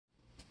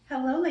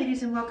Hello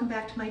ladies and welcome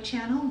back to my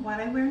channel, What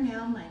I Wear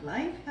Now, My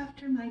Life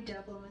After My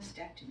Double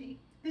Mastectomy.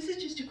 This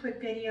is just a quick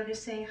video to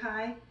say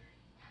hi.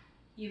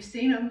 You've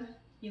seen them,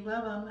 you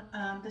love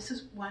them.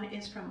 This one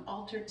is from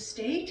Altered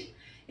State.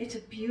 It's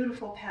a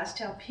beautiful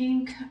pastel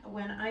pink.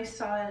 When I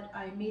saw it,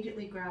 I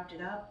immediately grabbed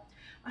it up.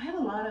 I have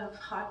a lot of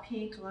hot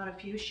pink, a lot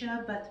of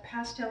fuchsia, but the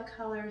pastel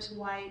colors,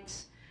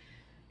 whites,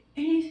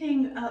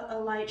 anything a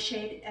light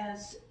shade,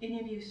 as any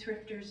of you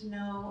thrifters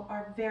know,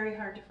 are very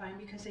hard to find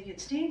because they get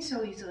stained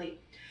so easily.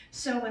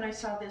 So when I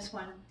saw this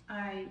one,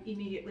 I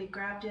immediately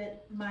grabbed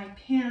it. My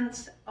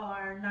pants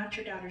are Not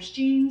Your Daughter's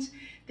jeans.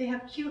 They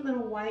have cute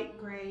little white,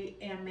 gray,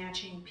 and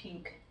matching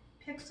pink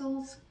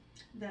pixels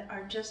that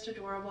are just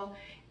adorable.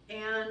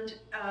 And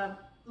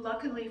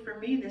luckily for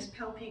me, this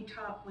pale pink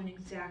top went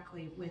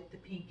exactly with the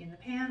pink in the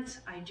pants.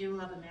 I do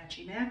love a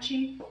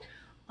matchy-matchy.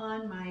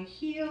 On my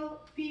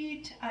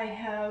feet, I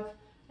have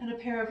a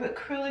pair of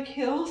acrylic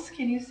heels.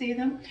 Can you see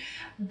them?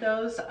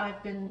 Those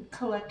I've been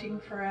collecting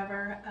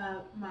forever.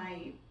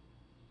 My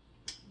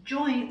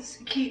joints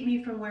keep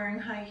me from wearing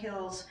high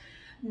heels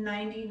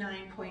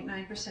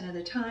 99.9% of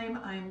the time.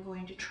 I'm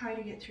going to try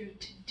to get through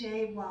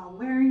today while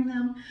wearing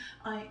them.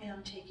 I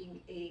am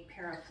taking a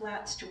pair of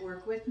flats to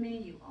work with me.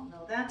 You all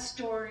know that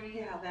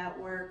story, how that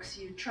works.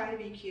 You try to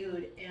be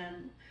cute,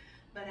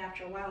 but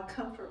after a while,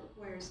 comfort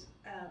wins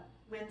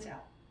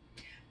out.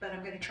 But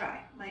I'm going to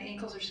try. My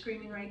ankles are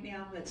screaming right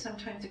now, but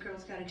sometimes a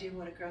girl's got to do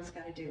what a girl's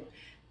got to do.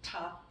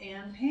 Top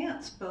and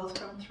pants, both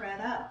from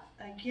Thredup.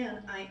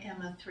 Again, I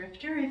am a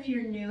thrifter. If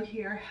you're new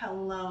here,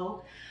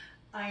 hello.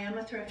 I am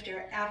a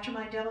thrifter. After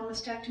my double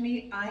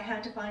mastectomy, I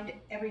had to find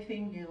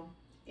everything new.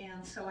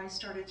 And so I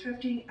started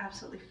thrifting,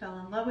 absolutely fell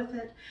in love with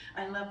it.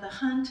 I love the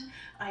hunt.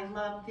 I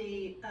love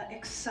the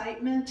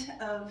excitement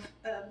of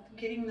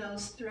getting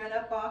those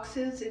Thredup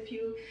boxes. If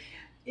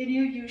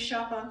any of you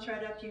shop on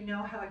Thredup, you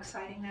know how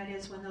exciting that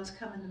is when those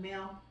come in the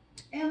mail.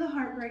 And the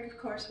heartbreak, of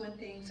course, when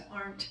things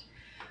aren't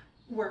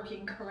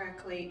working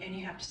correctly and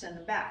you have to send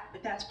them back,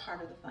 but that's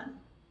part of the fun.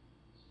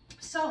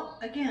 So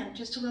again,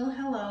 just a little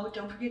hello.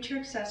 Don't forget your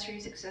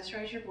accessories.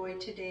 Accessorize your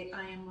void. Today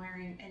I am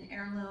wearing an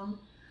heirloom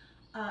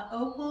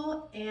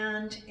opal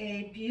and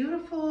a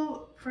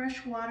beautiful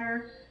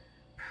freshwater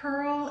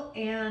pearl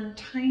and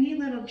tiny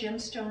little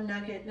gemstone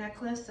nugget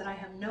necklace that I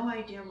have no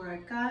idea where I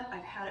got.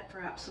 I've had it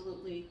for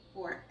absolutely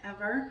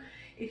forever.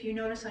 If you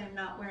notice, I am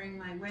not wearing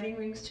my wedding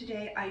rings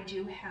today. I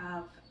do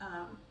have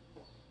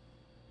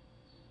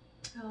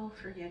oh,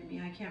 forgive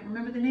me, I can't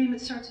remember the name.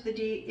 It starts with a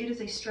D. It is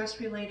a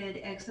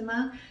stress-related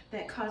eczema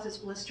that causes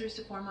blisters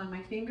to form on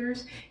my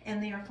fingers,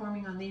 and they are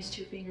forming on these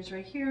two fingers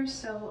right here.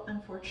 So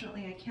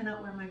unfortunately, I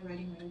cannot wear my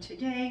wedding ring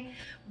today,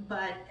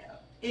 but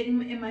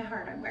in my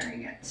heart, I'm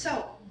wearing it.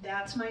 So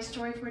that's my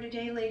story for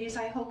today, ladies.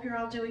 I hope you're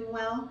all doing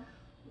well.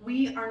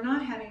 We are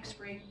not having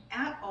spring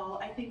at all.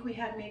 I think we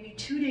had maybe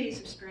 2 days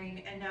of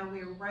spring, and now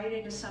we're right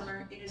into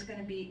summer. It is going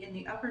to be in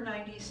the upper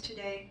 90s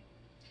today.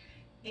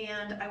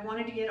 And I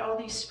wanted to get all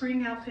these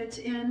spring outfits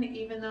in,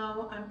 even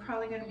though I'm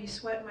probably going to be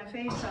sweating my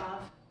face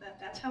off, but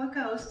that's how it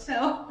goes.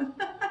 So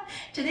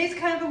today's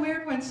kind of a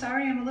weird one.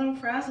 Sorry, I'm a little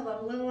frazzled.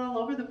 I'm a little all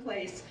over the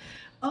place.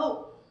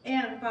 Oh,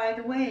 and by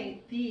the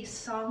way, the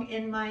song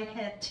in my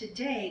head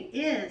today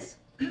is,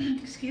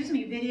 excuse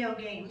me, video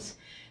games.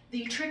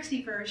 The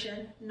Trixie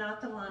version,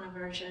 not the Lana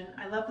version.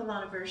 I love the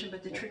Lana version,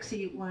 but the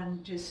Trixie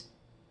one just,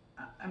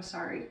 I'm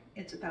sorry,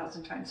 it's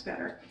 1,000 times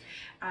better.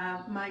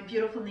 My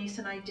beautiful niece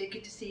and I did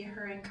get to see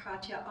her and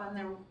Katya on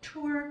their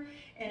tour,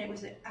 and it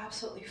was an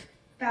absolutely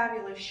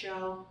fabulous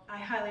show. I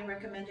highly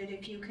recommend it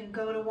if you can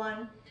go to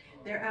one.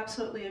 They're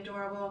absolutely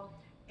adorable,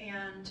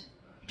 and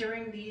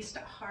during these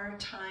hard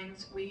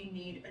times, we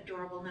need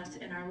adorableness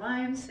in our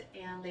lives,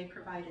 and they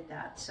provided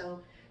that.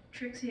 So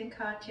Trixie and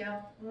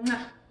Katya,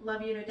 mwah,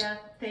 love you to death.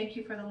 Thank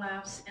you for the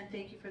laughs, and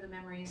thank you for the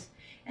memories.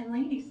 And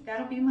ladies,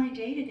 that'll be my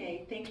day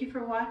today. Thank you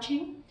for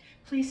watching.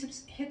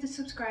 Please hit the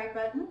subscribe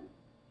button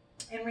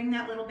and ring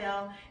that little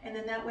bell, and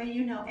then that way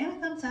you know, and a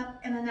thumbs up,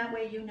 and then that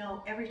way you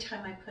know every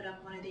time I put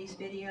up one of these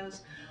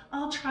videos.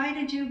 I'll try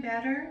to do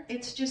better.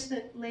 It's just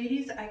that,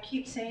 ladies, I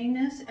keep saying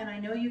this, and I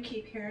know you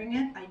keep hearing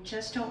it. I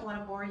just don't want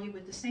to bore you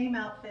with the same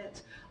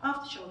outfits,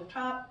 off the shoulder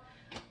top.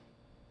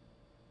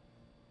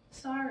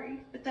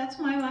 Sorry, but that's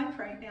my life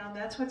right now.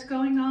 That's what's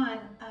going on.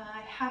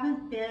 I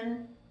haven't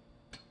been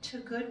to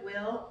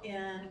Goodwill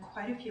in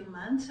quite a few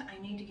months.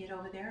 I need to get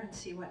over there and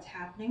see what's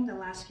happening. The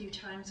last few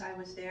times I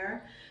was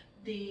there,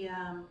 the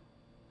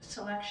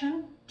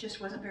selection just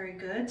wasn't very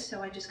good,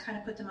 so I just kind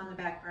of put them on the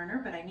back burner,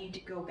 but I need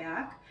to go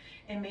back,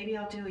 and maybe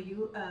I'll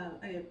do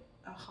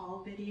a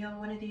haul video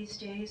one of these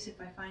days if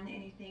I find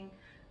anything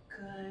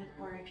good,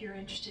 or if you're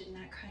interested in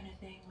that kind of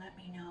thing, let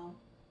me know.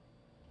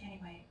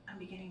 Anyway, I'm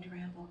beginning to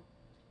ramble.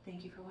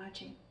 Thank you for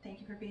watching.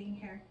 Thank you for being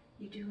here.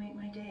 You do make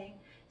my day.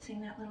 Sing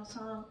that little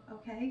song,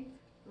 okay?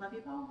 Love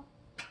you all.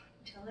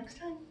 Until next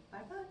time,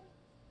 bye-bye.